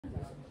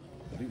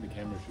think the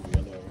camera should be the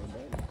other way around,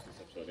 though. It's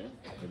just upside down.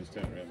 So just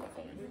turn around the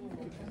phone.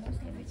 This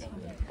camera's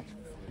down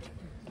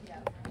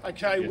there.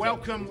 Okay,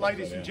 welcome,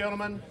 ladies and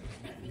gentlemen.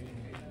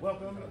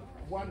 Welcome,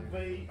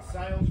 1B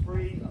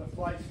Salisbury, the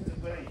place to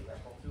be.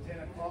 10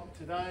 o'clock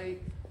today,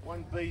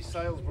 1B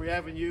Salisbury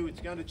Avenue.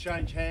 It's going to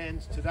change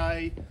hands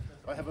today.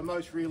 I have a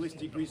most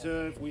realistic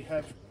reserve. We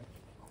have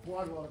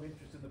quite a lot of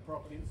interest in the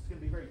property. This is going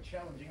to be a very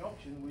challenging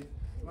auction with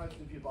most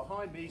of you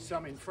behind me,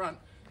 some in front.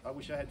 I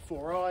wish I had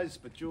four eyes,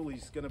 but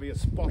Julie's going to be a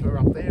spotter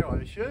up there, I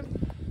assume.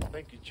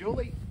 Thank you,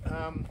 Julie.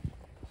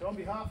 So on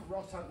behalf of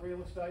Ross Hunt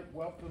Real Estate,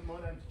 welcome. My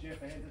name's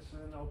Jeff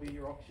Anderson. I'll be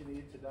your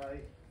auctioneer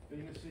today,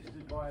 being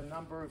assisted by a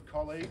number of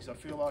colleagues. I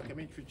feel like I'm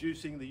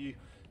introducing the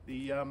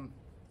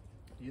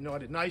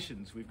United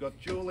Nations. We've got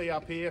Julie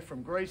up here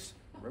from Greece,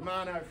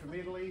 Romano from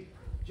Italy,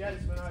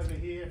 Jasmine over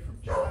here from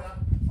China,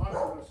 I'm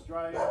from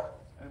Australia,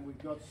 and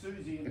we've got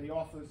Susie in the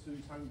office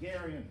who's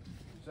Hungarian.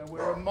 So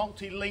we're a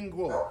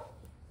multilingual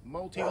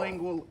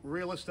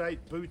real estate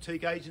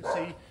boutique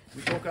agency.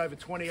 We talk over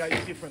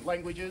 28 different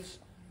languages,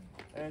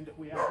 and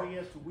we are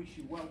here to wish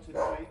you well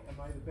today, and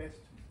may the best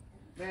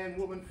man,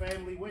 woman,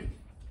 family win.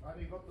 I've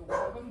only got the one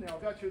of them. Now I'll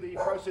go through the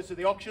process of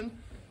the auction.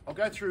 I'll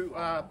go through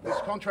this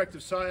contract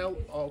of sale.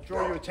 I'll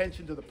draw your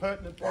attention to the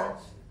pertinent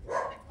points.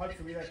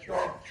 Hopefully that's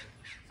dog.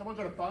 Someone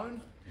got a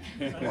bone?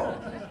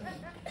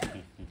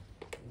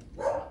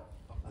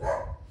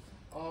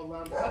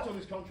 I'll touch on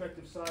this contract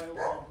of sale.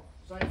 I'll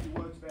say a few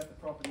words about the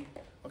property.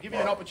 I'll give you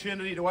an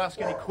opportunity to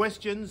ask any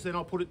questions, then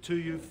I'll put it to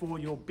you for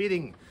your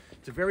bidding.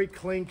 It's a very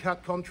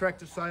clean-cut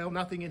contract of sale,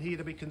 nothing in here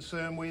to be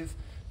concerned with.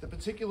 The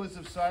particulars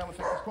of sale, in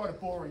fact, it's quite a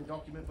boring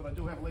document, but I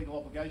do have a legal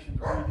obligation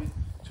to read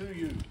it to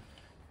you.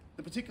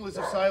 The particulars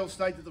of sale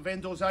state that the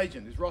vendor's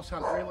agent is Ross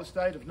Hunt Real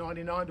Estate of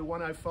 99 to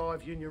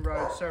 105 Union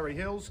Road, Surrey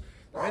Hills.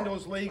 The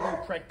vendor's legal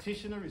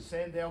practitioner is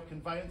Sandow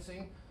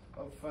Conveyancing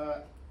of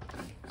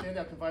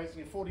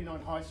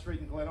 49 High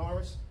Street in Glen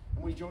Iris,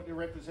 and we jointly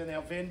represent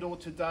our vendor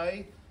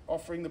today,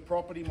 offering the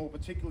property more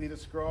particularly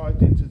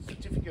described into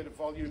Certificate of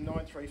Volume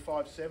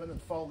 9357 and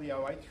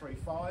Folio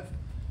 835.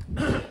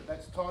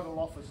 That's title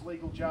office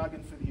legal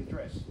jargon for the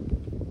address,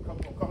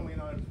 commonly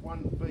known as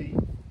 1B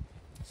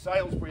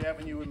Salisbury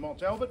Avenue in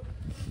Mont Albert.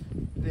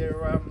 The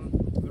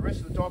rest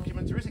of the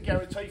documents, there is a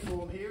guarantee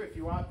form here if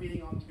you are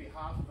bidding on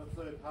behalf of a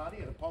third party,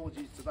 and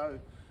apologies to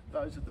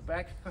those at the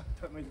back.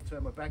 Don't mean to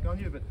turn my back on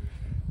you, but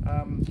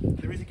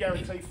there is a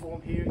guarantee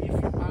form here. If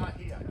you are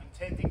here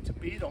intending to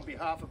bid on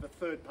behalf of a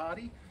third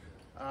party,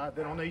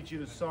 then I'll need you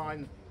to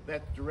sign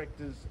that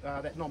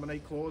that nominee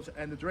clause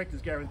and the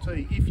director's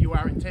guarantee if you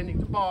are intending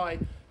to buy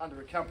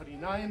under a company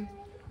name.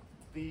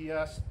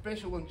 The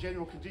special and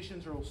general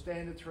conditions are all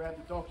standard throughout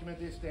the document.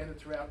 They're standard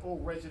throughout all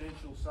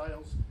residential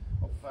sales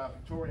of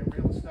Victorian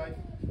real estate.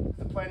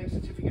 The planning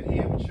certificate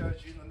here, which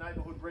shows you in the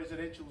neighbourhood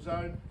residential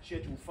zone,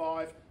 Schedule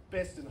 5,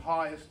 best and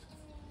highest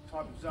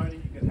type of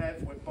zoning you can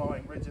have when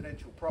buying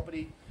residential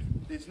property.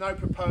 There's no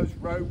proposed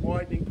road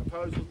widening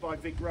proposals by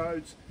Vic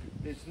Roads.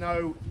 There's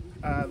no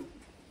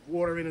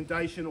water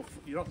inundation, or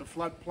you're not in a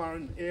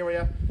flood-prone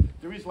area.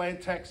 There is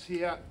land tax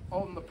here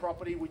on the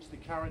property which the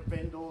current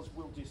vendors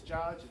will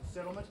discharge at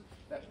settlement.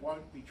 That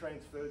won't be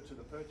transferred to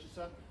the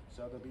purchaser,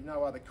 so there'll be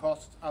no other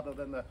costs other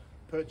than the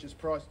purchase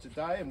price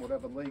today and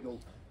whatever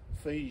legal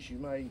fees you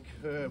may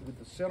incur with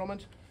the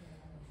settlement.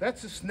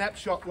 That's a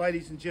snapshot,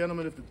 ladies and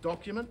gentlemen, of the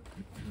document.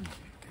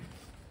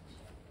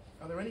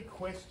 Are there any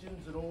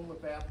questions at all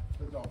about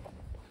the document?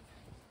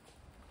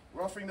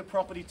 We're offering the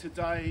property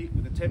today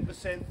with a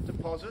 10%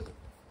 deposit,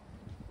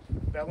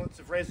 balance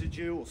of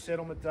residue or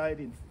settlement date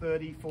in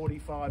 30,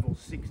 45 or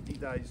 60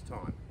 days'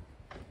 time.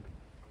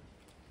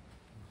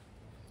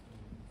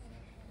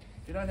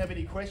 If you don't have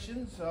any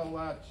questions,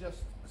 I'll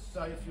just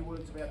say a few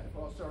words about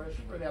I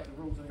should read out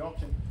the rules of the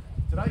auction.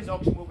 Today's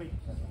auction will be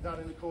done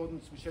in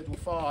accordance with Schedule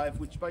 5,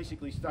 which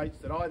basically states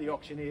that I, the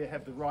auctioneer,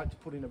 have the right to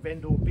put in a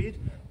vendor bid.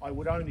 I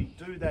would only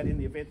do that in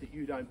the event that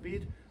you don't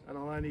bid, and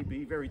I'll only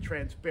be very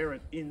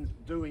transparent in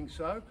doing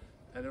so,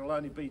 and it'll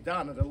only be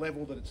done at a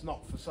level that it's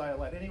not for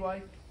sale at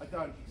anyway. I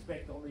don't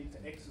expect I'll need to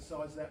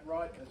exercise that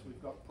right, as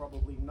we've got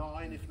probably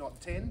 9, if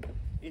not 10,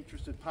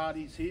 interested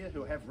parties here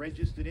who have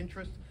registered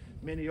interest.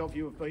 Many of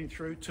you have been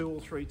through 2 or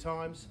 3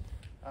 times.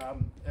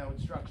 Our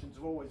instructions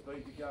have always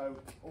been to go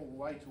all the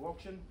way to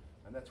auction,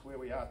 and that's where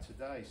we are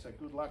today, so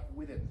good luck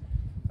with it.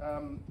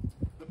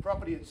 The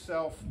property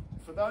itself,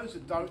 for those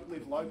that don't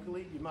live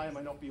locally, you may or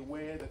may not be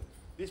aware that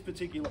this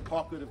particular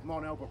pocket of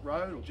Mont Albert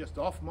Road, or just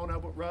off Mont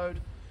Albert Road,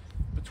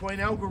 between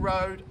Elgar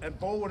Road and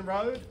Baldwin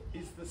Road,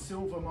 is the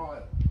Silver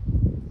Mile.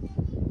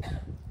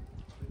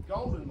 The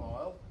Golden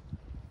Mile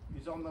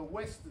is on the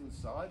western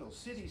side, or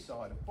city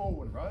side, of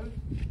Baldwin Road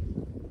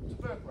to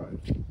Burke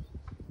Road.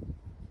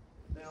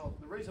 Now,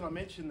 the reason I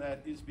mention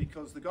that is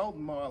because the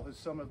Golden Mile has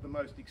some of the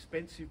most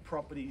expensive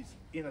properties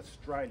in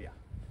Australia.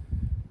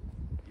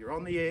 You're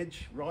on the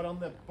edge, right on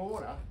the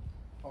border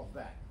of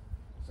that.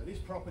 So this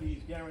property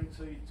is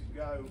guaranteed to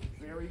go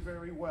very,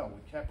 very well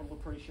with capital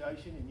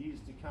appreciation in years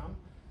to come.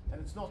 And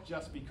it's not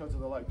just because of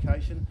the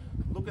location.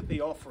 Look at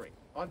the offering.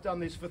 I've done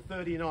this for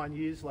 39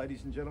 years,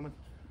 ladies and gentlemen.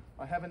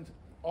 I haven't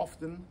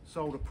often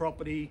sold a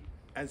property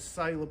as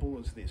saleable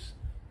as this.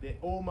 They're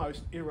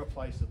almost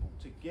irreplaceable.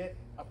 To get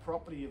a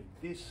property of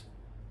this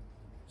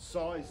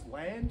size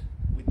land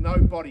with no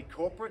body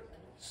corporate,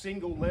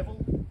 single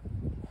level,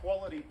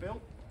 quality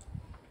built,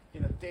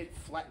 in a dead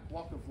flat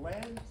block of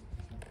land,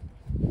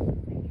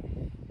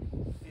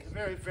 it's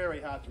very,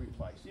 very hard to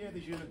replace. Yeah,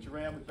 there's units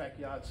around with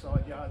backyards,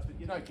 side yards, but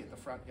you don't get the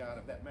front yard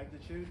of that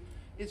magnitude.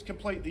 It's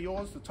completely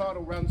yours. The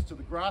title runs to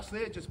the grass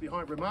there, just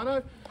behind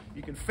Romano.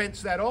 You can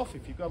fence that off.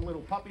 If you've got a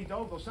little puppy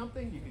dog or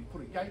something, you can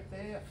put a gate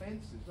there, a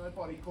fence. There's no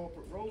body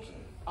corporate rules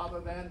other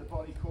than the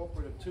body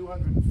corporate of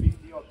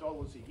 $250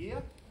 odd a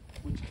year,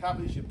 which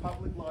covers your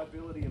public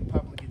liability and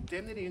public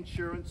indemnity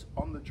insurance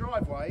on the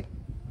driveway,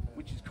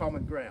 which is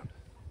common ground.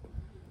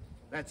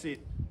 That's it.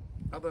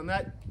 Other than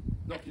that,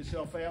 knock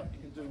yourself out. You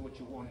can do what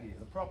you want here.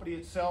 The property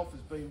itself has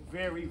been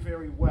very,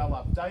 very well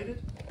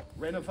updated,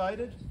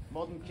 renovated,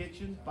 modern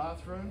kitchen,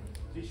 bathroom,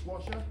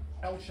 dishwasher,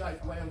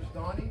 L-shaped lounge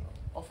dining.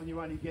 Often you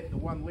only get the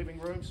one living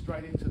room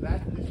straight into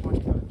that. This one's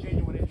got a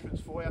genuine entrance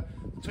for you.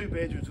 2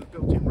 bedrooms with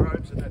built-in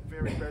robes and that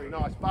very, very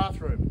nice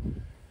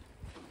bathroom.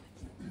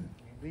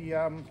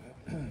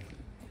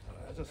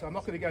 As I say, I'm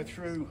not going to go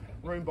through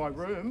room by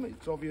room.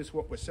 It's obvious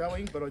what we're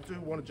selling, but I do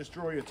want to just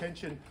draw your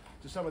attention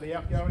to some of the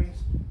outgoings.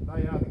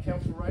 They are the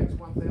council rates,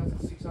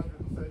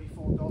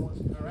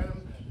 $1,634 per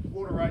annum.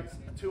 Water rates,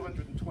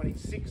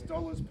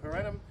 $226 per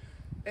annum.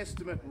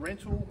 Estimate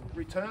rental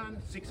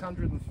return,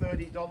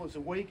 $630 a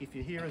week if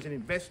you're here as an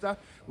investor,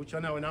 which I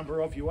know a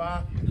number of you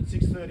are.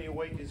 $630 a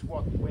week is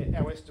what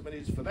our estimate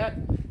is for that.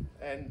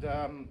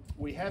 And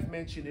we have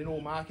mentioned in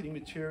all marketing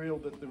material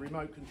that the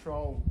remote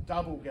control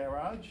double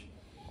garage.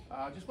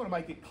 I just want to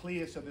make it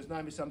clear so there's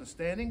no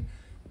misunderstanding.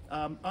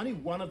 Only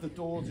one of the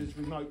doors is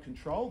remote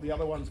control, the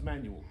other one's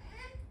manual.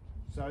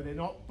 So they're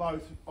not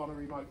both on a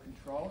remote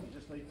control. You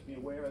just need to be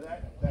aware of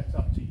that. That's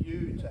up to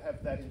you to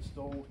have that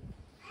installed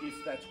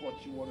if that's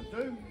what you want to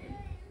do.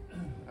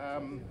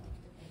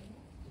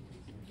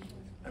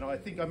 And I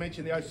think I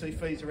mentioned the OC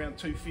fees around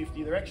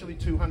 $250. They're actually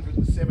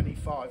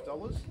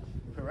 $275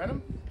 per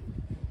annum.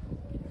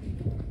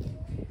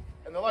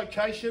 And the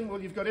location,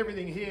 well, you've got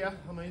everything here.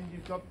 I mean,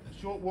 you've got a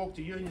short walk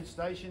to Union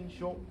Station,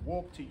 short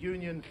walk to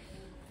Union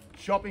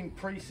Shopping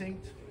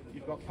Precinct.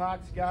 You've got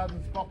parks,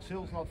 gardens, Box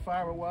Hill's not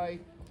far away.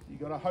 You've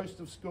got a host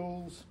of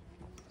schools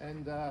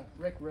and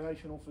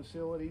recreational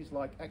facilities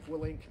like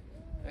Aqualink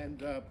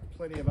and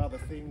plenty of other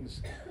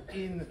things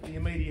in the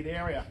immediate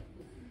area.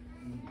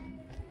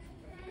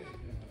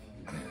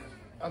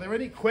 Are there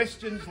any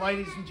questions,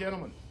 ladies and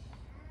gentlemen?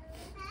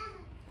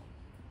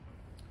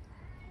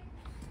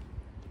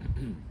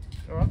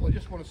 All right, well, I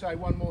just want to say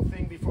one more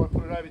thing before I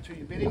put it over to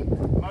your bidding.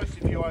 Most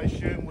of you, I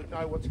assume, would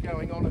know what's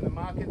going on in the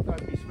market.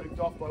 Don't be spooked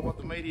off by what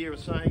the media are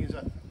saying is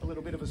a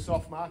little bit of a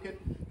soft market.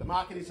 The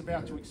market is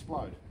about to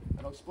explode,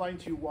 and I'll explain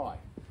to you why.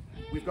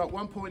 We've got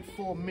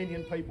 1.4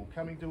 million people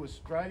coming to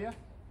Australia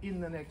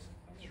in the next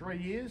 3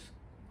 years.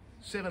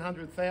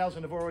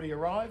 700,000 have already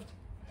arrived.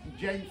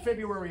 In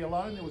February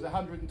alone, there was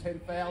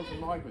 110,000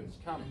 migrants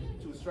come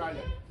to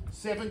Australia.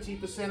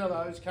 70% of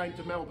those came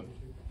to Melbourne.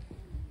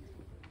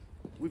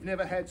 We've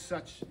never had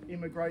such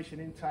immigration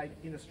intake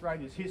in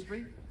Australia's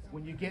history.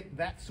 When you get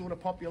that sort of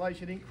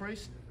population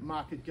increase, the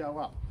market go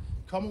up.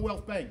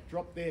 Commonwealth Bank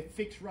dropped their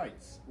fixed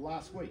rates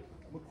last week.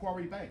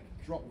 Macquarie Bank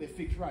dropped their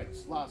fixed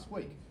rates last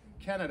week.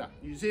 Canada,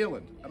 New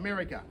Zealand,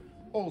 America,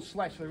 all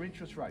slashed their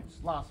interest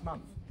rates last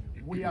month.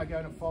 We are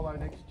going to follow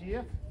next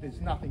year.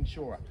 There's nothing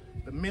surer.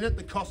 The minute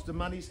the cost of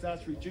money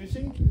starts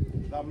reducing,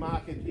 the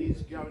market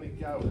is going to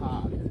go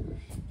hard.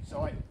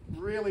 So I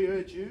really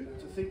urge you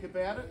to think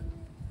about it.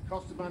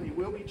 Cost of money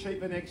will be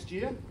cheaper next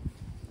year.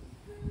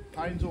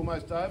 Pain's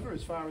almost over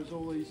as far as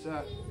all these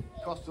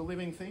cost of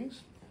living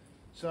things.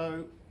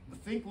 So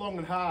think long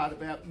and hard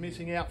about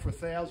missing out for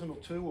 1,000 or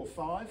 2 or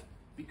 5.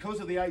 Because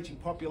of the ageing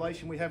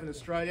population we have in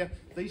Australia,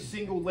 these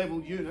single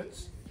level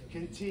units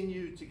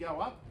continue to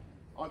go up.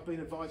 I've been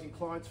advising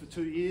clients for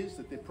 2 years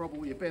that they're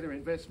probably a better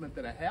investment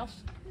than a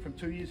house from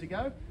 2 years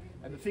ago.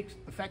 And the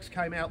facts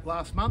came out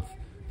last month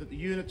that the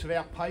units have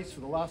outpaced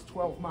for the last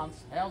 12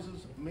 months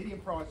houses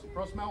median price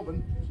across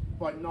Melbourne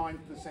by 9%.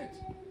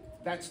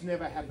 That's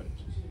never happened.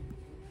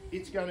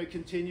 It's going to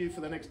continue for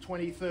the next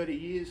 20, 30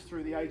 years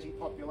through the ageing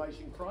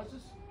population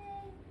crisis.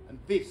 And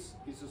this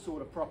is the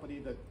sort of property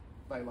that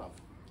they love.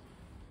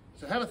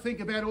 So have a think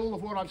about all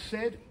of what I've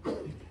said.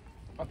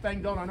 I've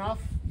banged on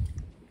enough.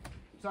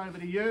 It's over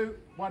to you.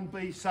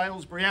 1B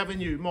Salisbury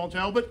Avenue, Mont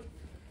Albert.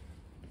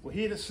 We're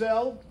here to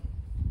sell.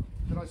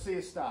 Can I see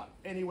a start?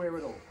 Anywhere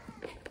at all.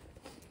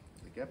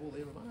 The gavel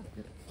there, am I?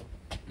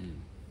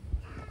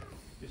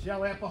 Just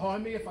yell out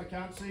behind me if I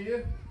can't see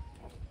you.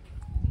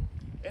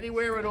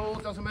 Anywhere at all.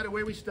 Doesn't matter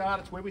where we start.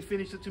 It's where we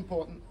finish that's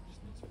important.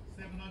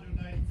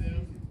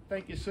 780,000.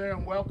 Thank you, sir,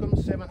 and welcome.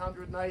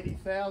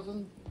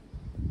 780,000.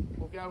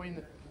 We'll go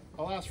in.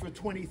 I'll ask for a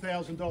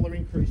 $20,000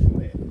 increase from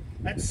there.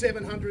 At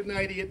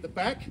 780 at the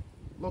back.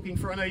 Looking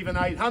for an even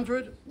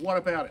 800. What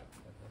about it?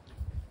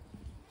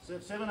 So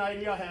at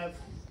 780 I have.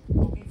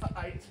 Looking for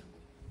 8.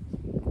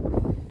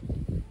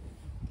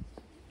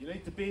 You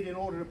need to bid in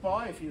order to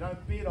buy. If you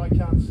don't bid, I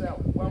can't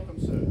sell.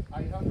 Welcome, sir.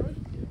 800.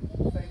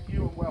 Thank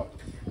you and welcome.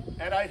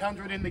 At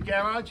 800 in the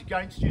garage,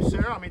 against you,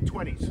 sir. I'm in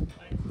 20s.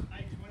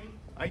 820.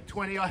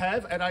 820 I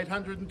have. At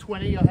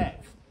 820 I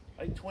have.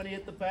 820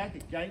 at the back,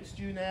 against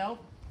you now.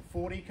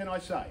 40 can I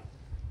say.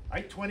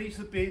 820's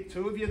the bid.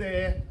 Two of you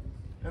there.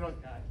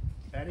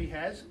 And he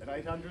has at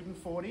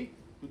 840.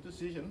 Good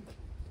decision.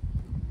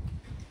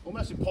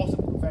 Almost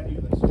impossible to value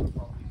these sort of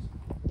properties.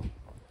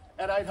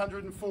 At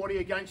 840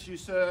 against you,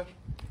 sir.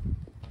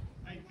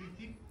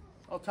 850.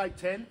 I'll take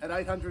 10 at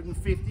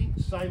 850.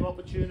 Same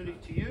opportunity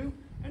to you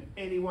and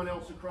anyone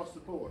else across the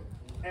board.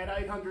 At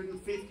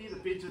 850, the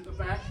bid's at the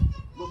back.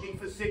 Looking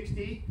for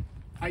 60.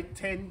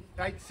 810,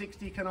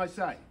 860, can I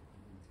say?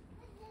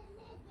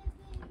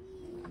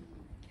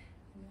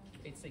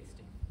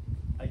 860.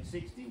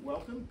 860,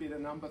 welcome. Bidder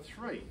number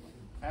 3.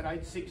 At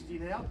 860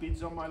 now,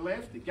 bids on my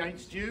left,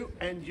 against you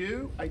and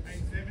you.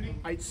 870.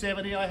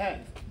 870 I have.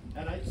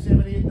 At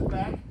 870 at the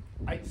back,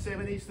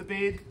 870's the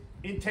bid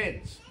in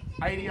tens.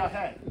 80 I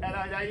have. At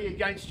 880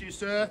 against you,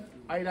 sir.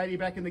 880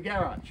 back in the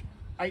garage.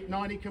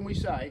 890 can we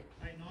say?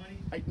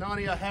 890.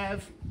 890 I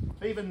have.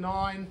 Even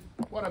 9.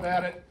 What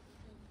about it?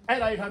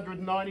 At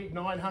 890,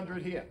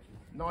 900 here.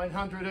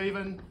 900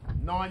 even.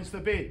 9's the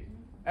bid.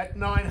 At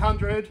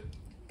 900,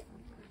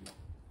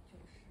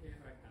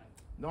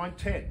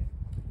 910.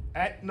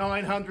 At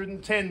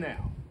 910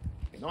 now.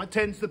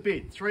 910's the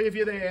bid. 3 of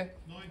you there.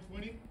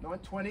 920.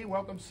 920,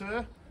 welcome,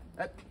 sir.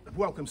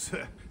 Welcome,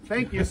 sir.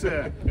 Thank you,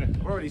 sir.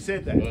 I've already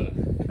said that.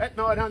 At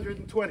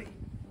 920.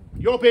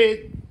 Your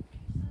bid.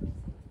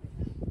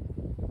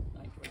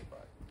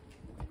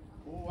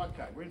 Oh,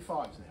 okay, we're in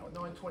 5s now. At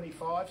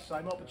 925,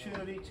 same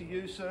opportunity to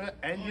you, sir,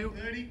 and you.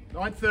 930.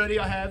 930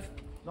 I have.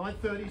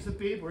 930's the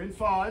bid. We're in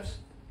 5s.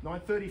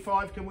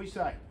 935 can we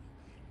say?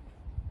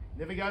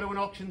 Never go to an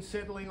auction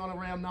settling on a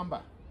round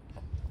number.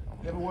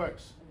 Never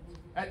works.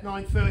 At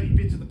 930,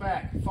 bids at the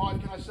back.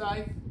 5 can I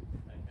say?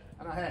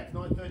 And I have.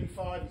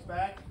 935 is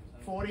back.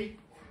 40.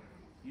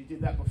 You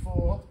did that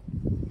before.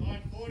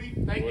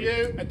 940. Thank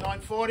you. At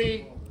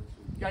 940,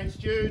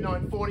 against you.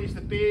 940 is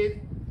the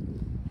bid.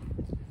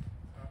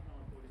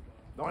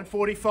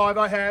 945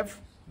 I have.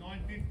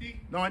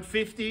 950.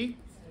 950.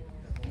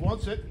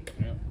 Wants it.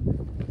 Yeah.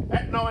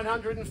 At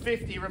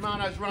 950,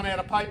 Romano's run out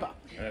of paper.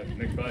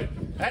 Next page.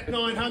 At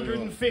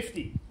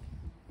 950.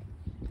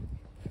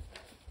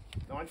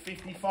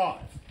 955.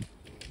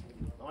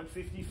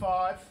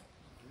 955.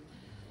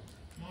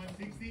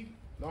 960.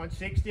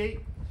 960.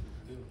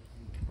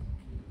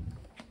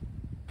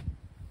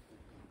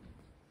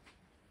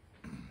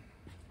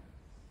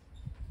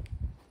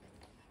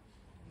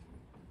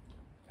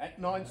 At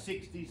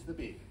 960's the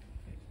bid.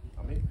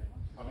 I'm in.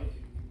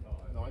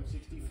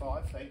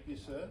 965, thank you,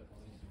 sir.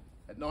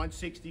 At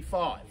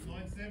 965.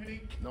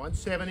 970.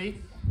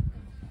 970.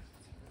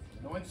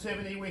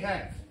 970 we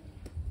have.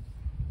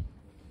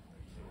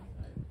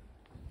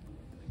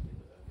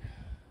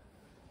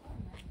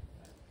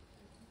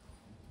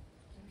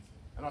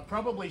 And I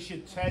probably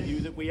should tell you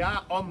that we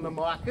are on the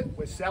market.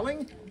 We're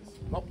selling,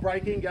 not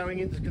breaking, going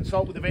in to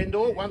consult with the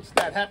vendor. Once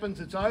that happens,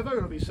 it's over,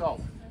 it'll be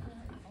sold.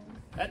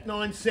 At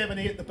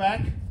 970 at the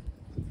back,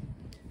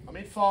 I'm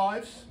in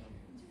 5s,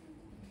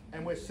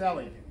 and we're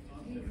selling.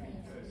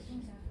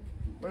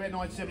 We're at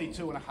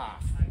 972 and a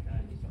half.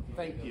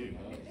 Thank you.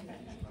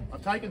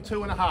 I've taken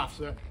 2 and a half,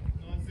 sir.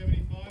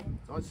 975.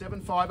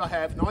 975 I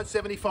have.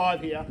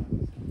 975 here.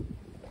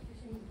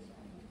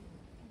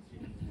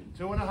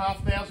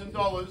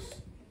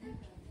 $2,500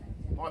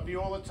 might be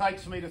all it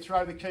takes for me to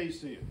throw the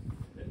keys to you.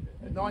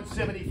 At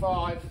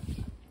 975,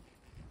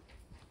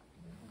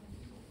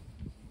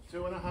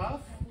 2 and a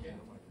half.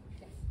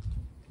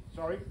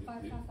 Sorry,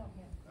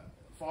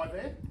 5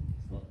 there.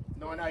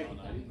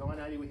 980.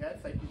 980 we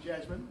have. Thank you,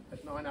 Jasmine.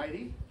 At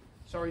 980.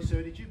 Sorry,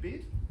 sir. Did you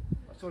bid?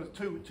 I sort of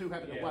two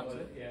happened at once.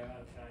 Well, yeah,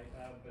 okay,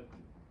 but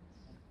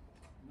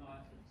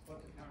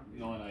what's the current bid?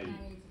 980.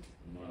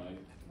 980.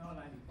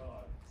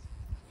 985.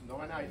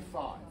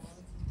 985.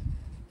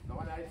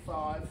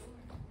 985.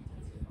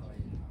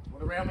 Want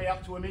to round me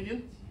up to $1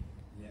 million?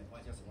 Yeah, why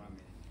just 1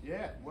 minute?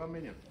 Yeah, 1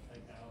 million.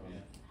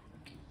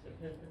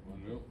 $1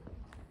 million.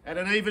 At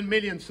an even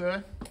million,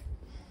 sir.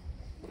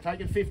 I'm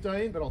taking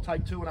 15, but I'll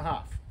take 2 and a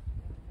half.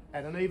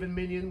 At an even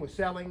million, we're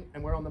selling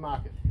and we're on the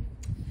market.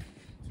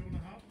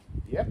 2.5.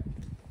 Yep.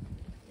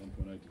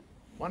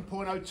 1.82.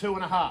 1.02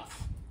 and a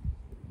half.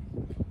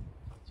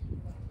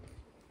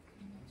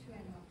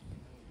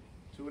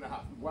 2 and a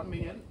half. 1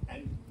 million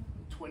and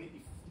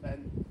 20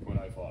 and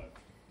 0.05.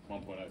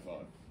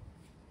 1.05.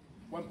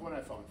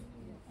 1.05.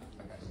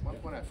 Okay,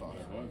 1.05.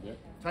 Yeah.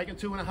 Taking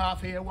 2 and a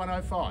half here,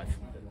 105.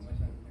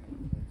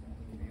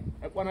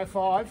 At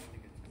 105.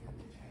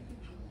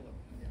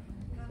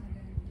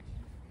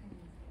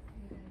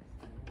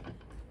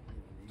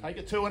 Take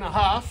a 2 and a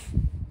half.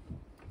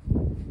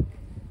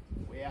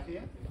 We out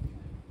here?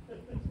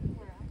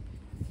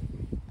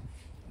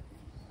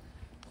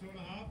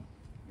 2.5.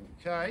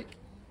 Okay.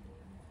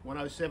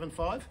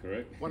 1075.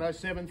 Correct.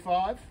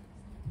 1075.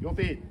 Your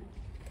bid.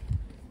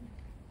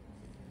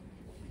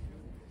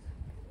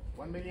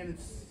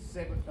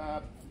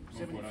 1,075.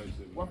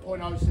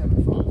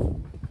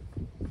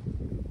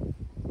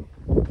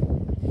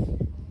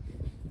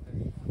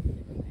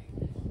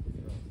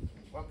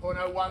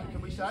 1.01,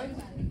 can we say?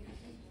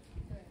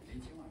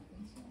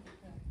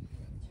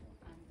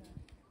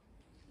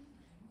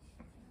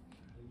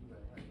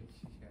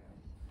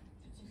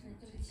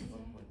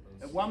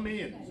 At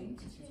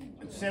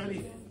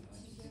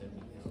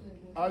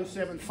 1,075.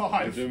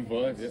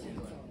 075, yeah.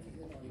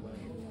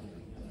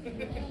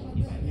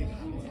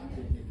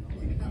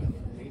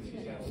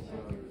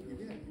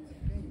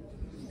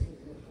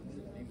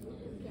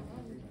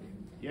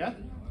 Yeah?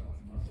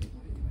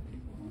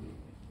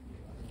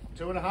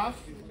 2.5?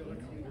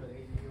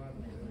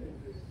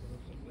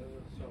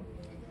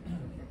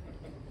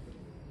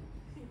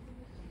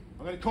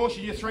 I'm going to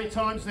caution you 3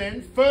 times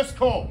then. First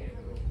call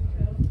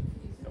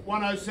at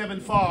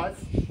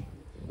 1075.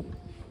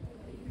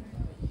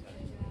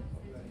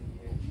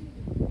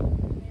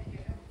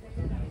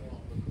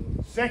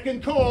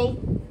 Second call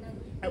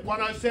at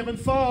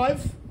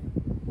 1075.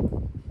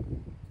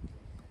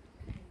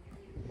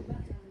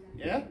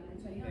 Yeah?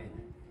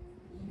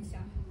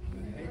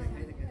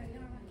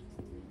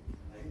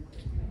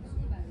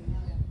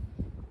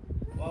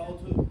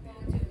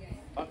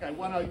 Okay,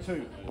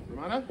 102.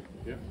 Romano?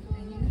 Yeah.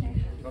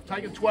 I've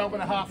taken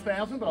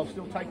 12,500, but I'll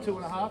still take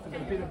 2.5 and a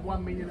bid of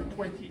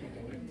 1,020,000.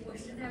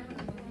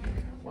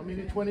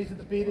 1,020,000 is at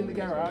the bid in the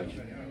garage.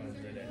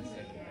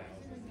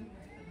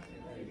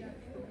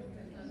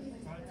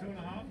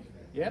 2.5.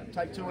 Yep,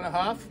 take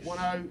 2.5.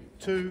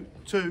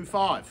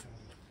 10225.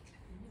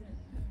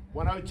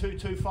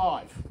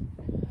 10225.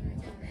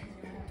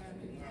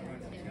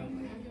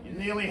 You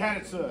nearly had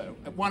it, sir.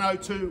 At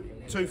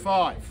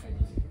 10225.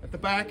 At the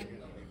back.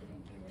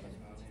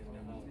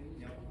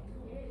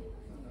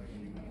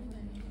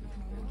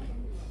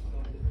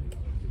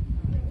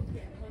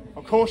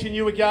 I'll caution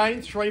you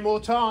again 3 more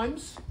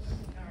times.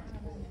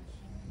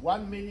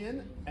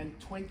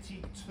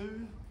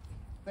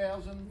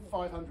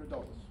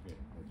 $1,022,500.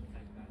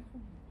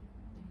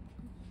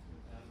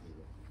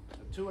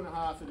 At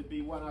 2.5, it'd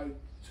be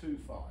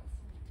 10225.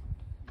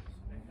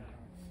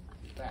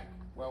 Back,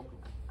 welcome.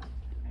 I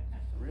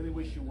really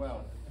wish you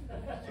well. I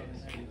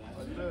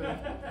do.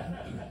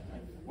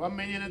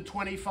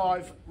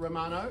 1,025,000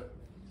 Romano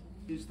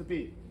is the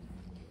bid.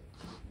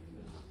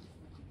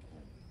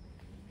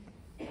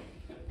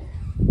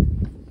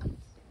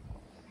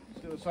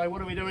 Still say,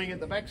 what are we doing at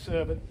the back,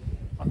 sir? But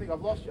I think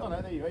I've lost you. Oh no,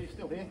 there you are. You're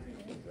still there.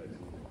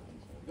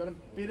 Got a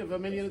bid of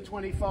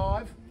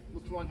 1,025,000.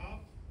 Looks like,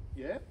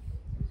 yeah,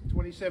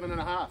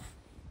 27.5.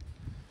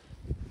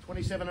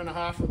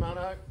 27.5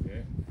 Romano.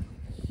 Yeah.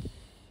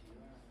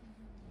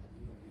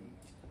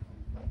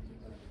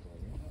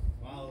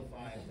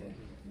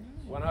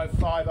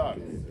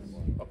 1050.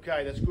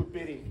 Okay, that's good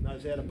bidding.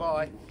 Knows how to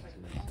buy.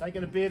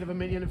 Taking a bid of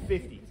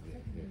 1,050,000.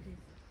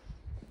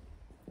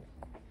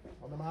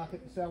 On the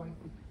market and selling.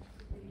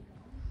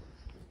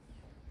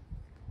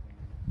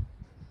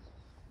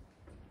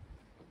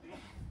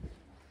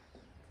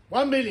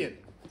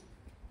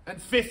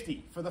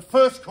 $1,050,000 for the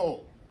first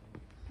call.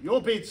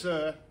 Your bid,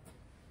 sir.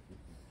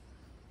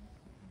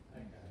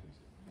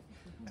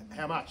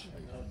 How much?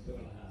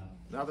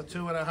 Another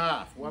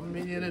 2.5.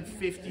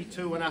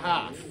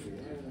 1,052,500.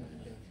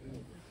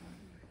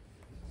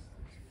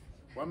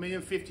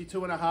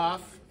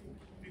 1,052,500.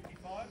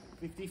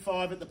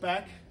 55 at the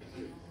back.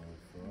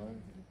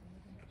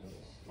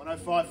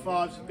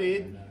 1055's the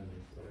bid.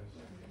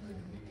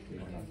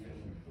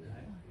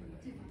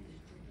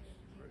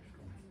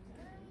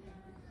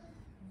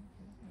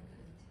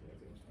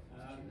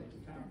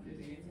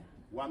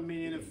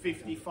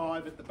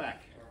 $1,055,000 at the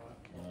back.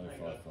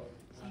 1055.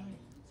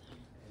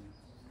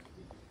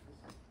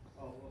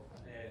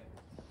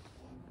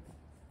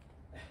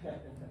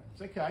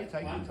 It's okay,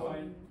 take your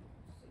time.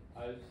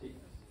 1.06.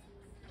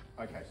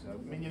 Okay, so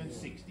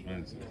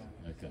 1,060,000.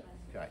 Okay.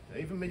 Okay, so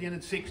even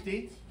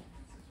 1,060,000.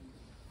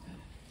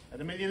 At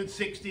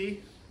 1,060,000, he's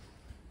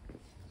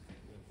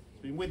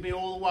been with me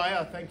all the way.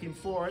 I thank him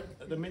for it.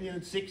 At the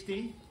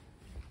 1,060,000,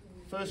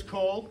 first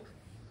call.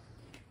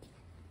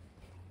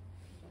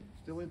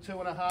 Still in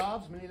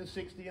 2.5s,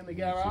 1,060,000 in the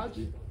garage.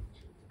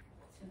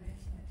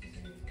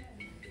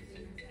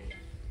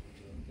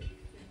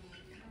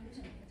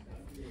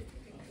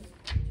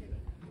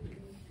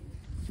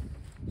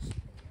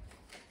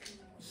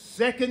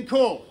 Second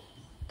call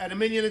at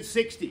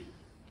 1,060,000.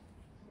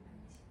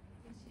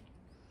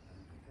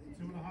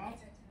 2.5.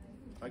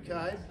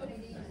 Okay.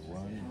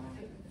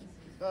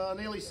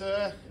 Nearly,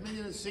 sir.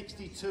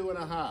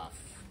 1,062,500.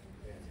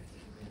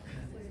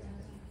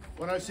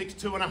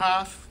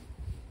 106,2.5.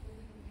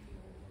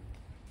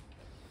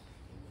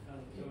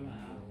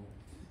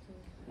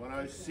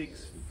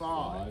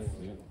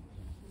 106,500.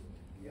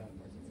 Yeah.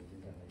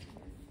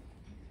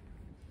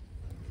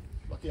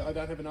 Lucky I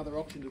don't have another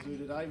auction to do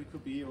today. We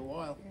could be here a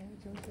while.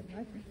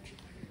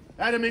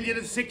 At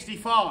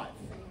 1,065,000.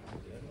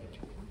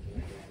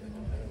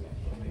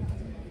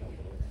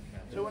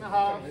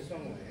 2.5.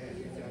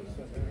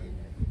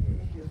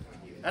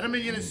 At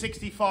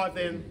 1,065,000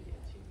 then,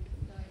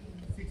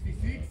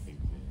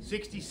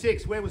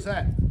 66, where was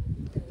that?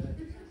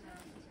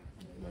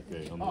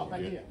 Okay, on Oh, the back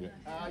yeah, here. yeah.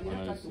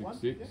 Yeah, take the one.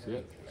 106, yeah.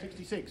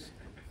 66.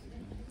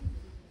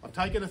 I've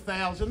taken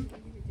 1,000.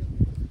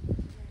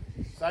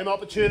 Same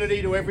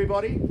opportunity to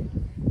everybody.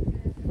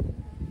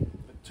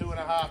 But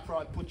 2.5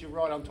 price put you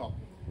right on top.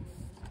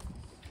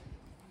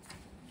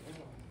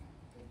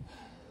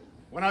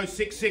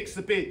 1066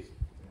 the bid.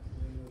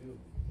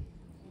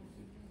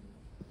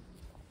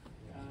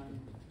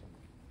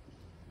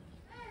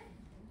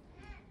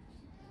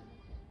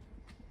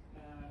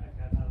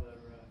 Okay, another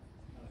grand.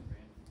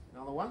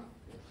 Another one?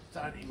 It's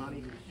only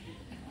money.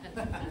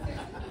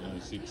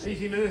 106.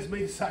 Easy as me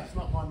to say it's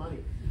not my money.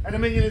 At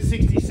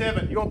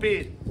 1,067,000, your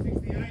bid.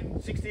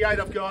 68. 68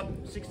 I've got.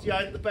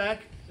 68 at the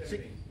back.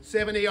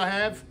 70 I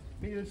have.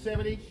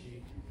 1,070,000.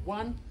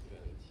 One.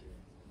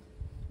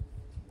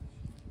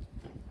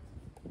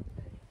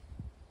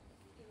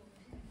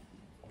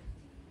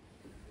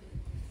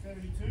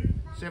 72.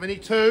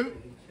 72.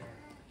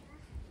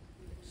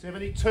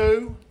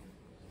 72.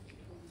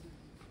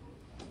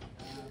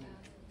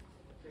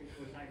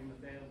 We're taking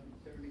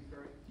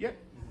 1,073. Yep.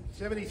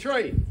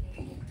 73.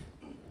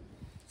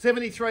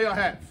 73 I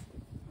have.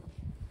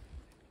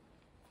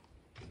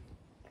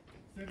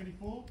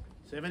 74.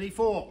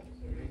 74.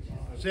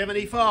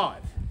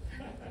 75.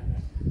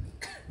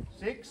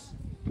 6.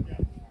 Yeah.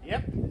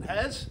 Yep.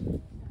 Has.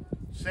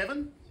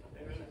 7.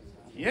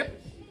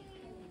 Yep.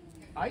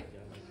 8.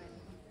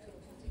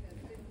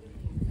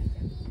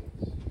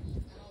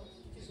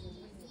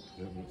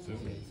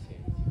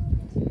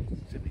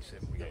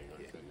 77. We got it,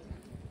 yeah.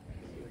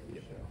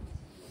 Yep.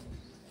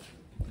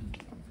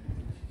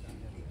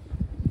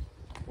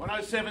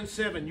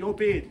 1077, your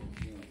bid.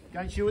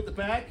 Against you at the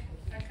back.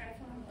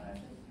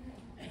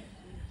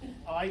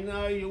 I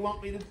know you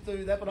want me to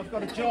do that, but I've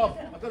got a job.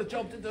 I've got a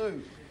job to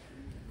do.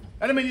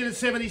 At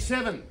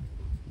 1,077,000.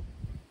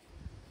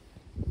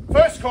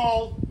 First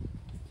call,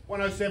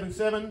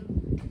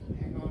 1077.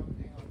 Hang on.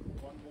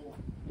 One more.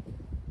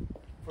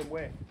 From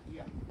where?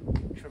 Here.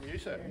 From you,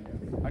 sir.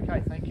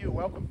 Okay, thank you.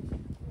 Welcome.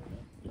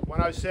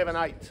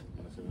 1078.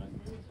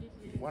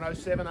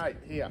 1078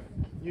 here.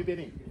 New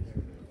bidding.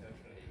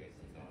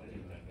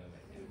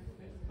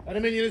 At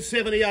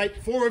 1,078,000.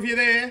 4 of you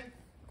there.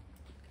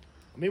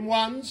 I'm in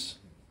ones.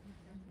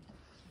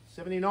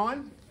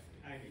 79.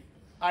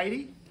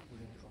 80.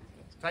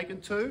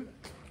 Taken 2.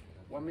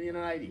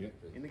 1,080,000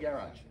 in the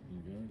garage.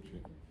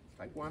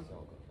 Take 1.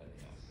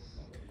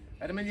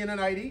 At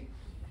 1,080,000.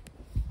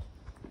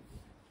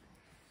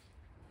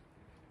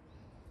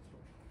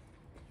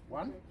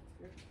 1.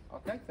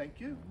 Okay, thank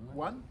you.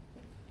 1.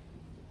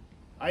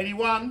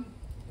 81.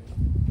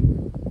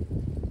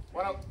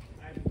 1 up.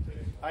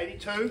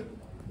 82.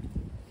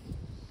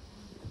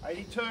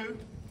 82.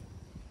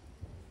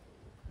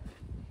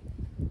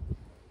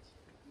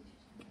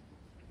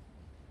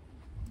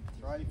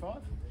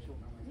 85.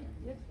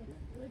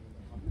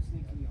 I'm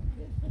listening to you.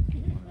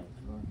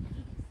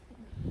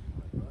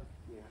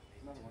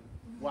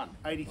 1.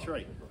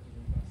 83.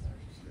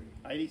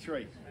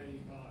 83.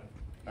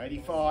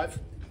 85.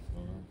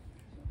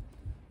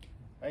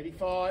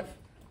 85.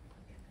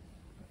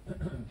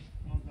 I'm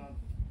done.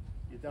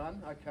 You're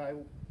done? Okay.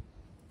 Well,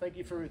 thank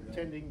you for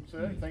attending,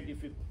 sir. Thank you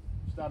for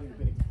starting the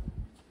bidding.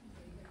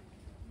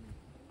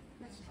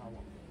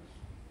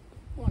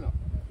 Why not?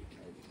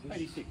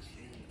 86.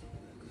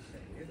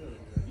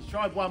 Let's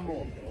try one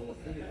more.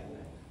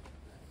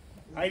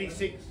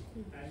 86.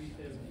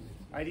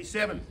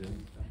 87.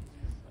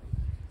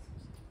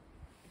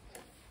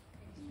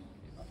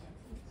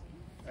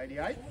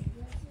 88.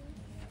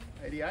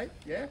 88,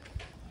 yeah. Is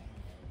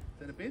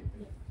that a bid?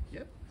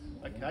 Yep.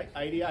 Okay,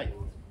 88.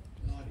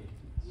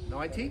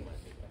 90.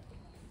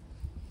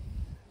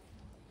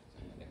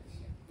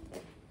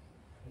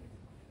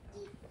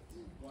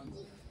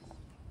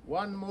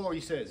 1 more, he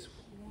says.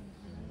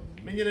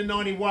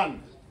 1,091,000.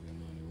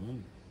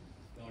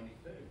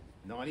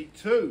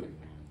 92.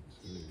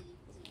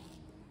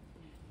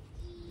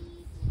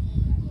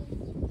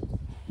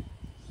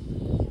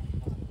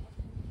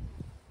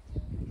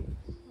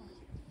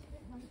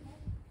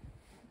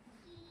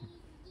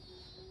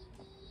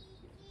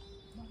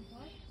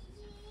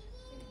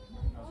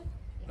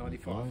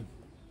 95.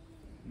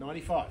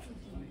 95.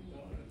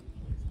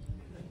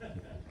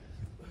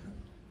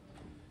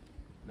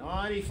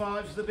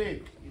 95's the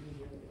bid.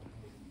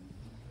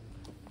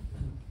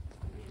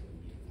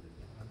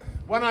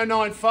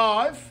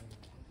 1095,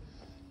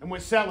 and we're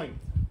selling.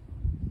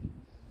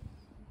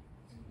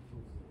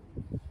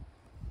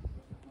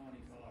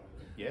 95.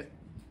 Yes.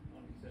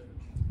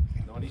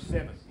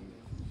 97.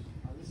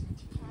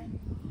 97.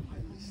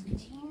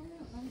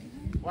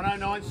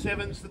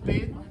 1097's the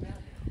bid.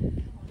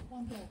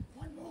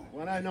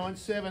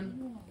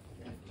 1097.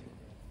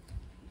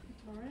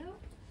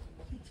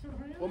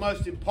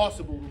 Almost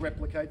impossible to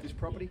replicate this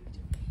property.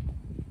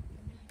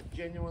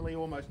 Genuinely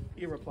almost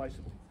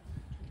irreplaceable.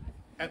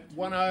 At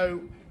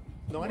 1090?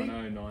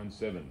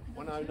 1097.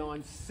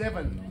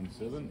 1097.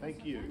 97.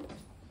 Thank you.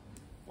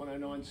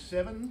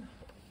 1097.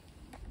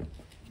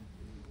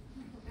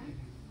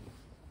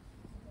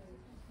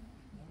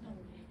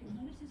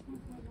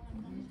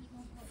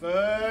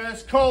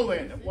 First call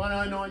then at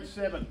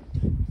 1097.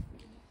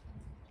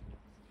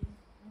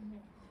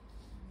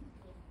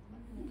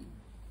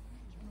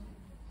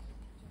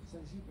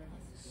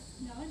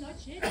 No, not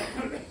yet.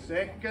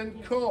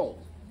 Second call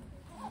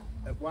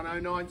at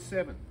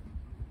 1097.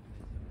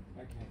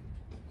 Okay.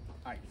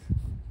 Eighth.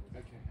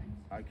 Okay.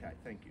 Okay,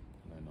 thank you.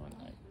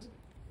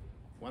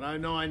 998.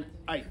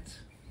 1098.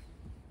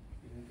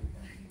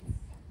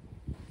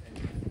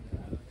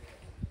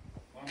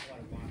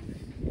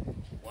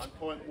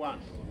 1.1.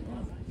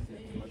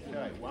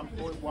 Okay,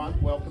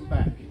 1.1, welcome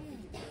back.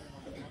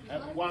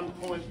 At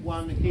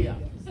 1.1 here.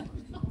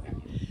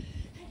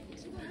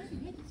 Still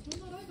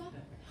not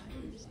over.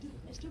 There's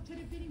still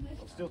plenty of bidding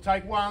left. Still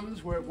take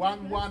ones, we're at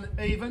 1-1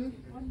 even.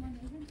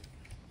 1-1 even.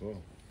 Oh.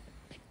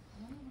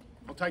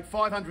 I'll take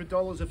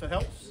 $500 if it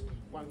helps.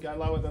 Won't go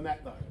lower than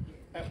that though.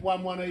 At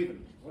 1-1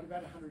 even. What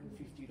about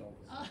 $150?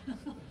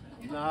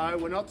 No,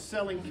 we're not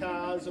selling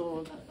cars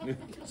or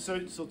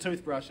suits or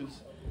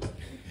toothbrushes.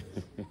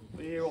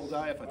 We're here all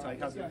day if I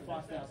take 100.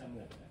 5,000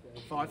 more.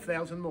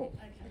 5,000 more.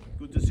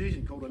 Good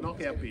decision, called a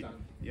knockout bid.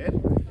 Yeah?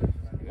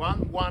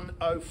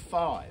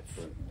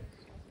 1105.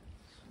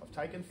 I've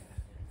taken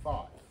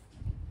 5.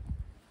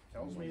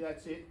 Tells me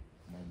that's it.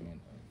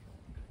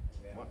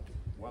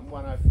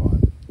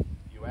 1105.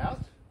 You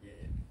out? Yeah.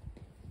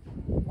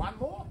 One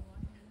more?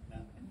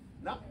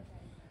 No.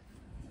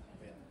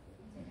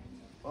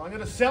 Well, I'm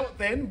going to sell it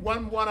then.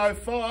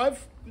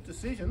 1105. Good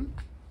decision.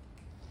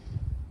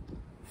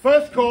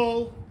 First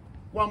call,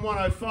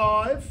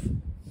 1105.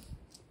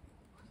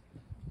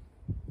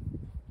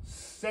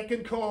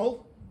 Second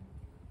call,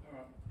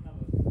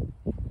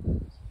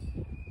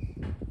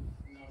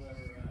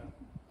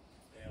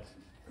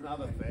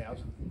 another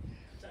 1,000.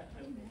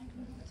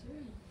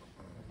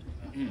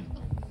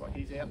 Like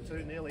he's out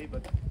too nearly,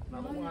 but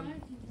another one.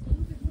 There's a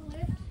little bit more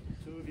left.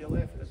 2 of you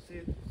left, that's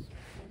it.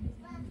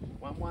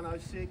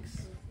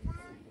 1106.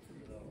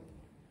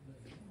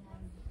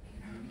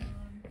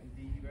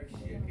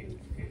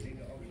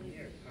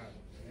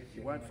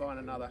 You won't find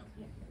another.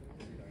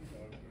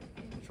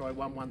 Try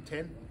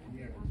 1110.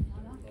 Yeah,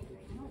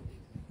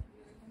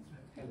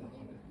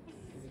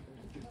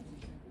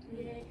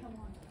 come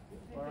on.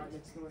 All right,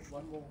 let's do it.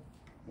 One more.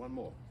 One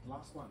more.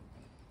 Last one.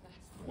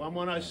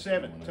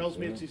 1107. Tells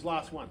me it's his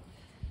last one.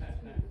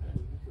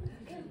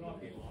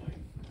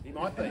 He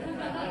might be.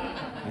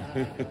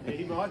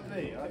 He might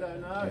be. I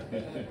don't know.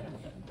 Take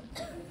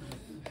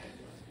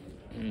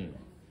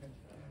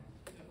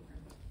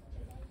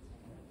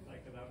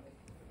it up.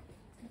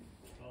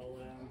 Call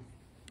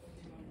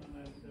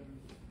 107.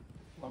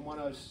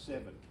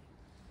 1107.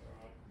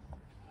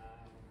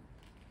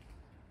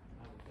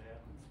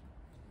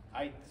 Alright.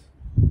 8.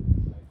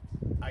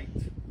 8.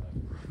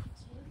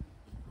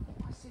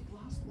 I said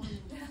last one.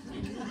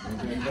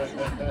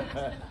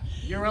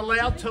 You're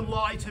allowed to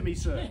lie to me,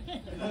 sir.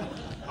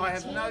 I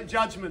have no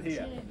judgment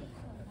here.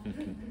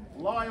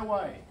 Lie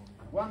away.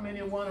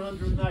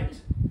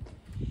 1,108,000.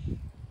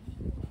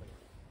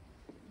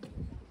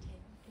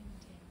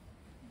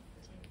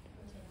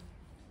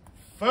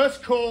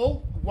 First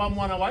call,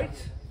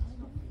 1108.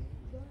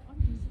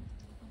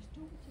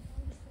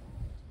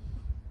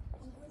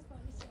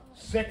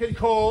 Second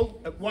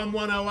call at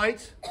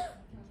 1108.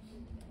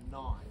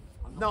 9.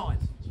 9.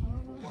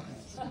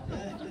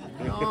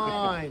 9.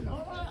 All right,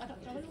 I'll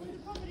tell you the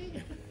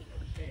property.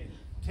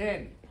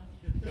 10.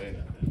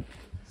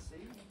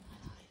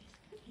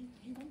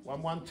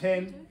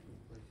 1110.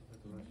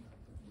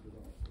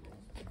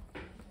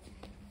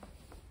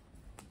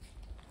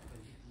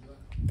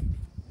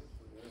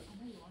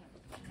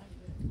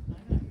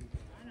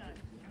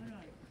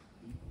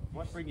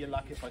 Might bring you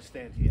luck if I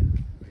stand here.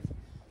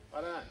 I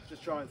don't know,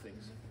 just trying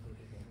things.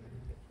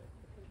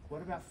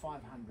 What about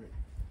 500?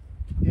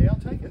 Yeah, I'll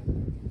take it.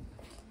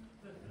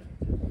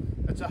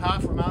 That's a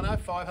half, Romano.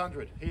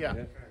 500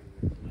 here.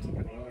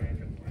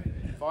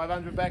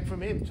 500 back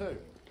from him too.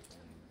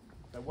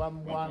 So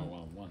 1 1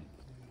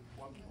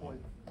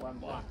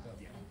 1.11.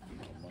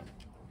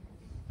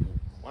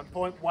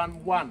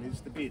 1.11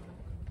 is the bid.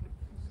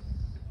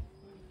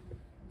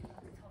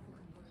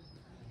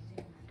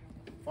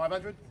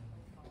 500?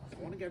 I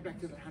want to go back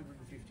to the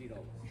 $150.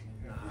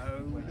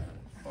 No.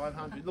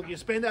 500. Look, you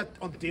spend that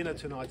on dinner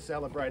tonight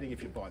celebrating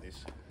if you buy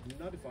this.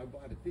 Not if I buy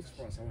it at this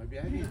price, I won't be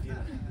having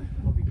dinner.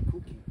 I'll be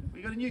cooking.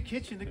 We got a new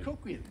kitchen to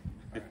cook with.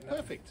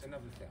 Perfect.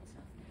 Another 1,000.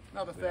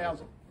 Another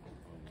 1,000.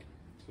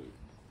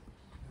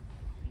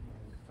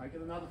 Take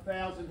it another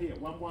 1,000 here.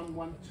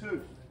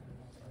 1112.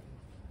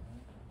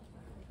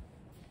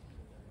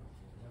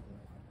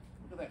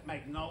 Look at that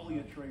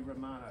magnolia tree,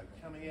 Romano,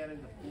 coming out in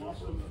the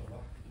blossom.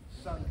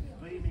 Sun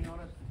beaming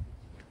on it.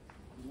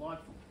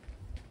 Delightful.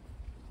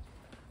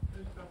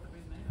 Who's got the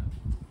bid now?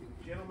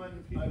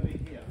 Gentleman over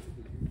here,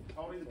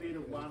 holding the bid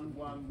of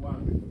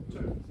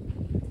 1112.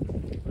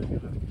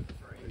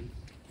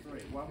 3.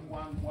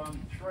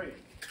 1113.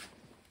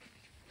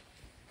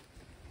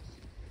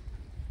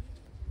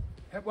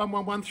 At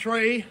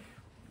 1113.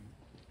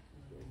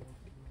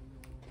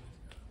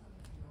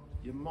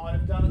 You might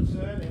have done it,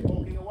 sir. They're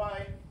walking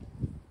away.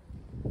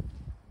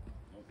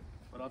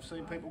 but I've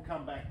seen people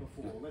come back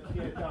before. Let's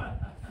get it done.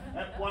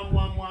 At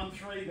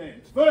 1113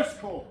 then.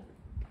 First call.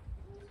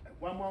 At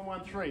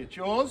 1113. It's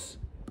yours?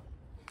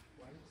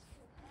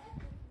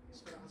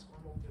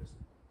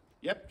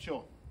 Yep,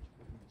 sure.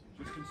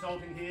 Just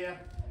consulting here.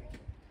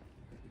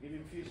 Give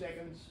him a few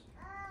seconds.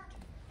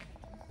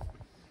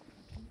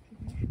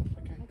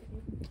 Okay.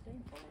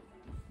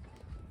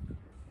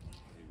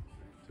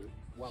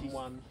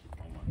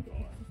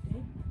 1115.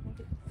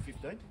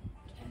 15.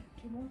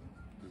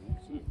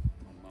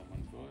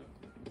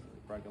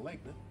 Broke a leg,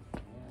 then.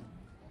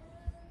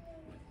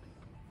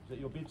 Is that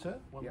your bid, sir?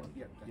 Yep.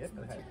 Yep, it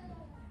has.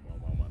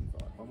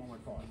 1115.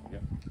 1115.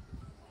 Yep.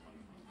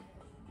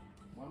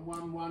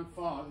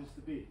 1115 is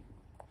the bid.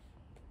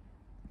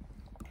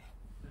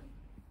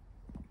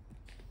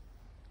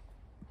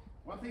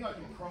 One thing I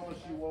can promise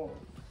you all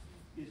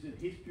is that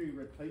history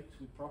repeats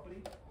with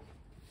property.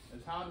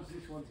 As hard as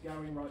this one's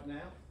going right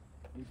now,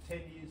 in 10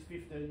 years,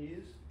 15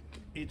 years,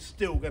 it's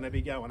still going to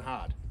be going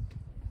hard.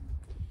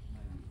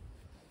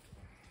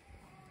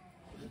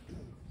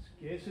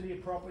 Scarcity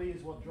of property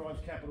is what drives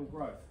capital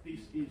growth. This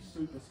is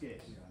super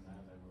scarce.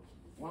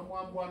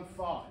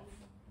 1115.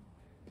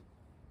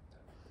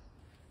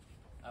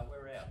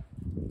 We're out.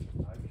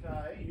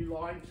 Okay, you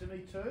lying to me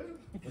too?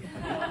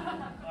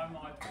 I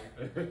might be,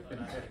 but I don't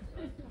think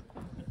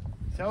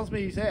so. Tells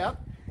me he's out.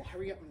 Well,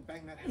 hurry up and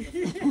bang that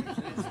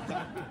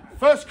hammer.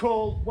 First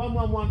call,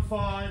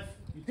 1115.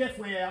 You're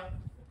definitely out.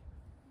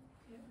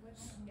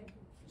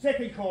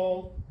 Second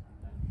call,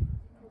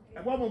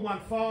 at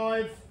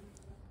 1115.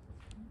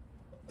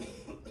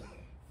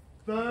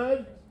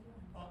 Third.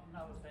 Oh, no,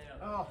 it's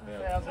out. Oh,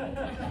 1,000.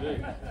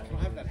 Can I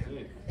have that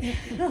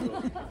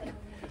hammer?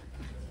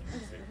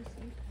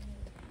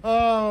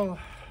 Oh,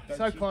 Don't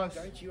so you- close.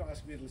 Don't you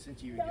ask me to listen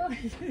to you No,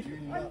 again. Do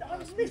not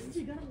I'm ask me to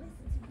listening. listen.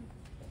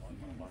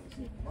 I'm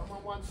listening.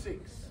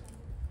 1116.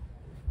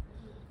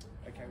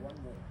 Okay, one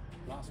more.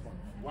 Last one.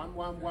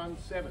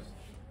 1117.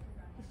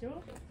 You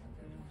sure?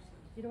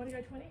 You don't want to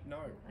go 20? No.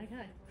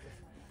 Okay.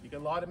 You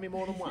can lie to me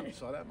more than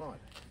once, I don't mind.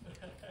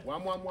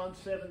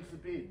 1117's the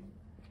bid.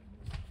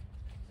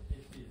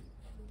 It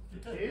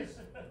is. It is?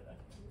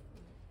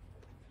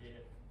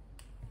 Yeah.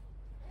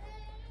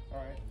 All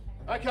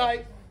right.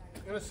 Okay,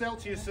 I'm going to sell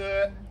to you,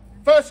 sir.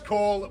 First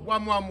call at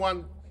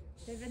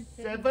 1117.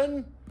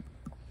 Seven.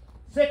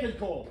 Second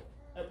call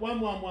at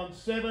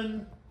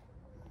 1117.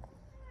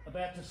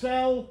 About to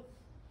sell.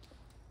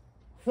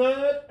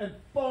 Third and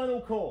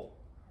final call.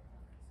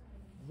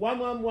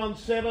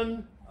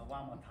 1117.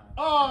 One more time.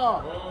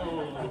 Ah!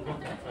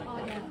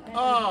 Oh, yeah.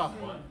 Ah!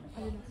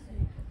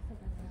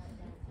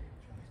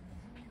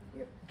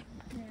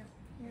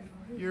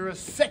 You're a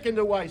second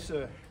away,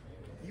 sir.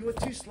 You were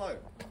too slow.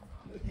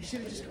 You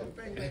should have just gone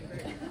bang, bang,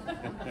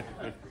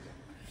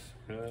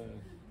 bang.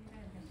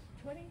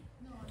 20?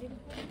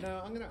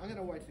 No, I'm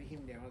gonna wait for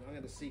him now. I'm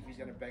gonna see if he's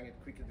gonna bang it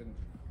quicker than.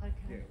 Okay.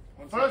 Yeah.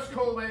 One First second.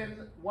 call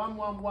then,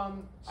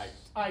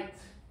 1118.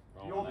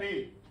 Your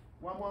bid.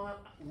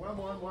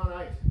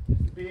 1118 is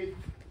the bid.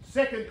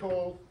 Second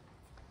call,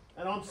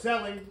 and I'm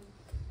selling.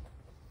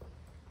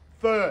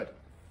 Third,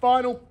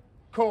 final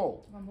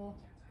call. One more.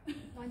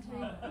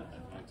 19.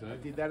 I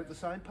did that at the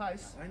same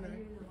pace. I know.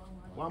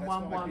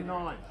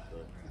 1119.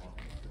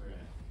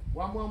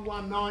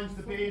 1119's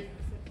the bid.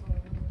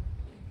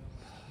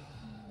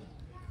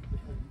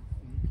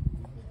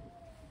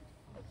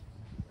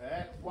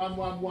 At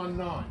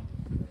 1119.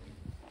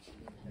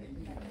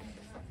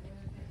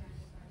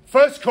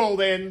 First call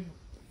then,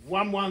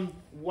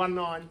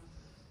 1119.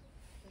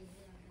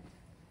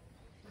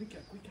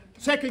 Quicker.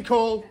 Second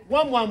call,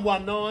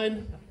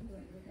 1119.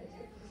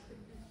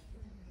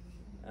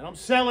 And I'm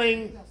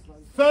selling.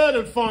 Third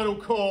and final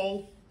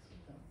call,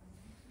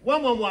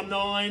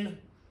 1119.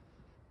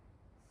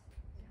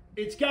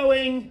 It's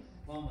going.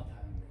 One more time.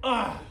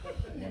 Ah.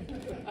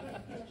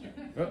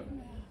 Oh,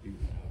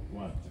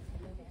 one.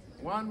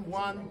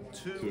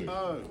 1120.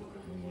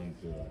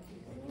 112.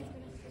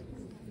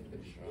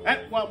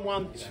 At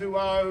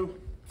 1120.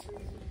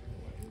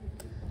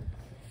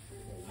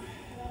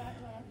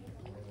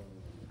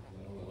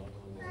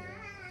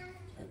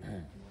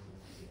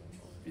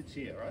 It's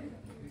here, right?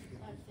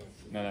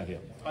 No, here.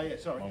 Oh yeah,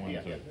 sorry.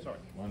 112. Yeah, sorry.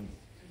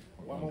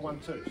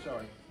 1112,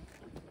 sorry.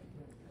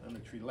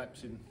 Momentary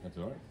lapse in That's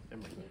all right.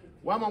 memory.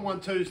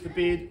 1112 is the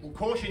bid. We'll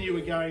caution you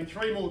again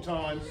 3 more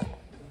times.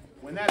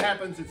 When that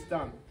happens, it's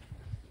done.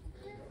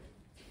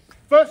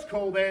 First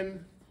call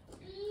then.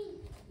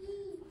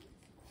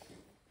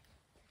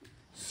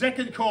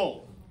 Second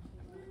call.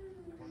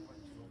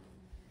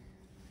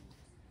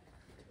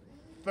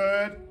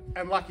 Third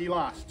and lucky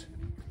last.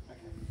 Okay.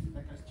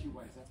 That goes 2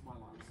 ways. That's my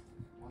last.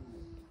 One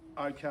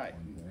more. Okay.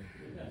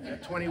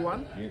 At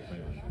 21. Yeah,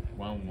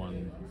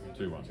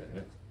 1121.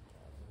 Yeah.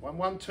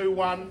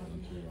 1121. 121.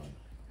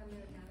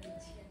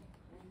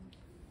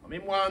 I'm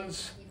in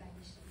ones.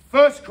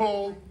 First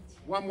call,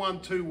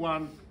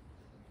 1121.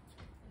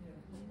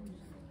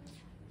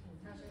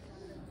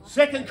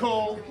 Second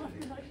call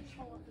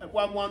at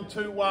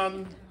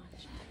 1121.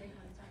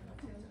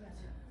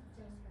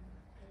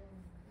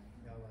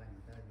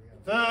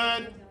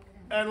 Third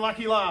and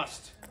lucky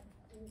last.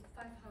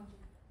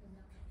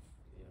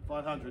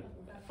 500.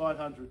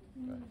 500.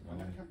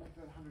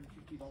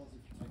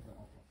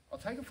 I'll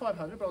take a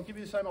 500, but I'll give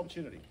you the same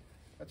opportunity.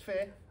 That's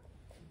fair.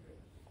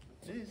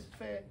 It is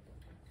fair.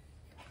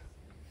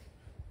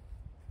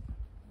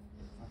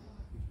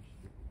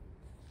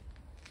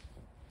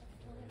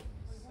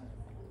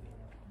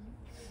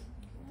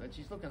 But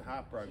she's looking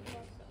heartbroken.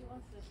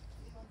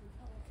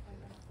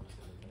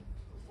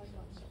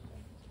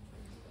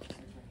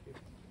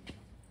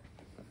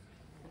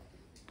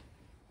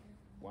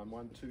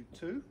 One, 2,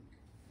 2.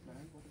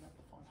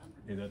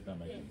 Yeah, that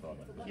makes it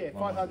private. Yeah,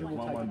 500 will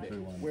take it there. 1, 1,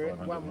 2, 1. We're at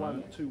 500, 1,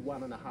 1, 2,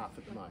 1.5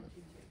 at the moment.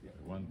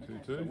 1,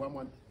 2, 2. 1,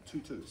 1, 2,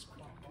 2.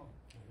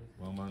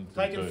 1, 1,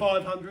 2, Taking 2.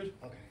 500.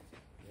 Okay.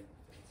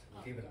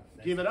 Give it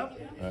up. Give it up.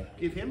 Yeah.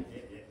 Give him.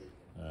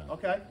 Yeah.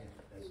 Okay.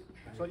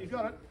 So you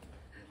got it.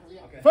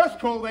 First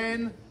call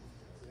then.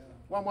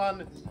 1,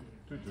 1,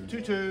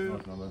 2, 2.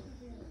 Nice number.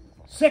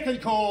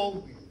 Second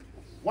call.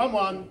 1,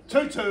 1,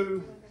 2,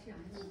 2.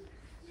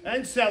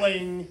 And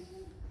selling.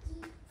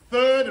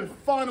 Third and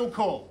final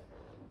call.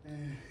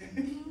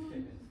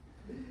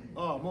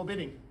 Oh, more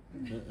bidding.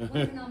 What's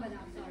the number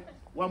now? Sorry.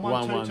 1,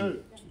 1, 2,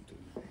 2.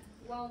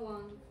 1,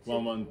 1,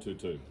 1, 1, 2,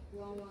 2.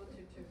 1, 1,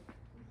 2, 2.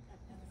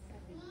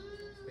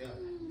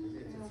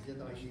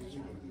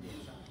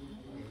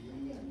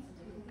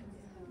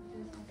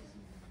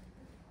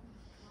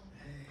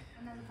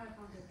 Another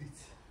 500.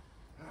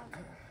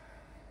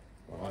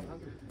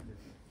 100.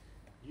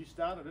 You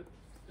started it.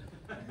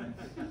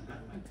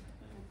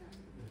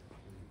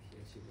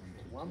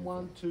 1,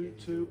 1, 2,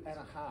 2.5.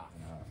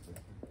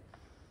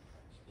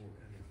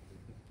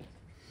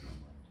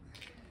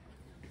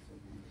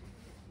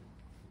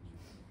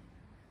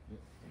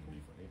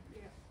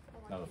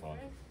 Another 5.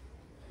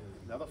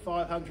 Another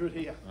 500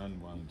 here.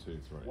 And 1, 2,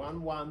 3.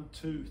 1, 1,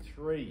 2,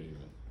 3.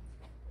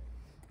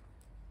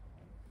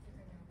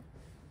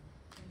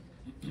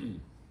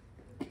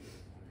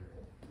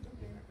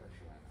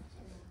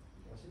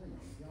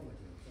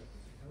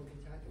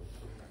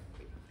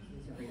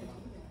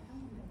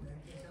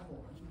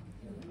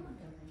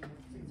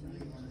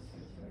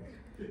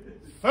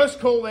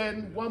 First call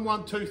then, 1,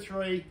 1, 2,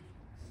 3.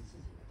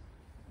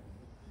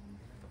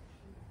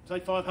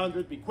 Take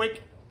 500, be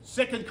quick.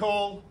 Second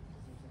call,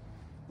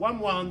 1,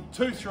 1,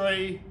 2,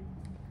 3.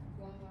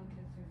 1, 1,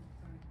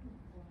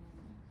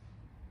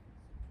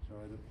 2, 3.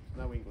 Sorry,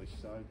 no English,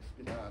 so it's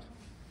a bit hard.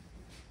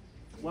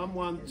 1,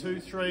 1, 2,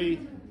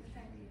 3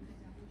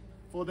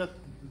 for the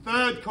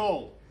third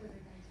call.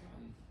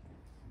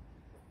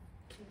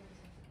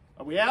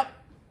 Are we out?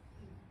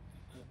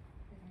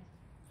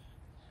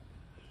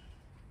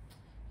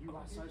 You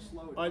are so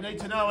slow. I need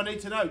to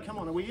know. Come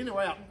on, are we in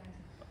or out?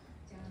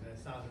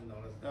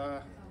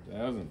 $1,000.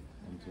 1,000. 1,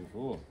 2,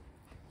 4.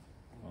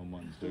 1,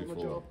 1, 2, Doing my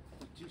 4. job.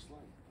 Too slow.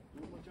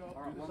 Doing my job.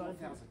 All right, Do the 1 more same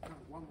thing. 1,000. Come on,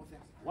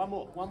 1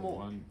 more 1,000. One more.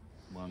 1,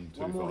 1,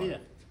 2, One more 5. here.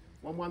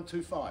 1, 1,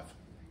 2, 5.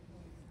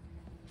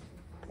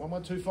 1,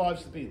 1, 2,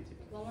 5's the bid.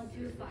 1, 1,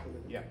 2, 5.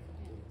 Yeah.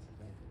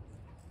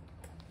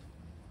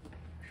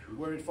 We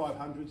were in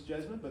 500s,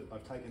 Jasmine, but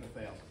I've taken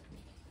 1,000.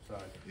 So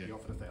you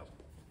offered 1,000.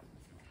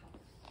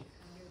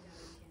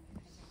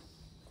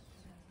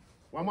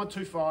 1, 1,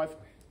 2, 5.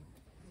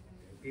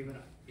 Give it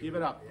up. Give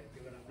it up.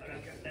 Give it up.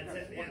 Okay, that's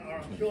it. Yeah, all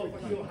right. Sure,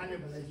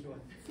 100% sure.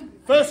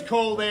 First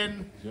call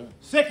then. Yeah.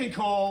 Second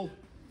call.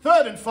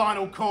 Third and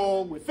final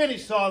call. We're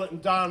finished, silent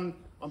and done.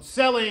 I'm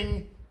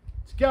selling.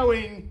 It's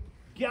going.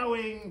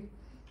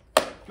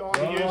 Gone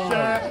to you,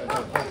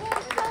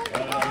 sir.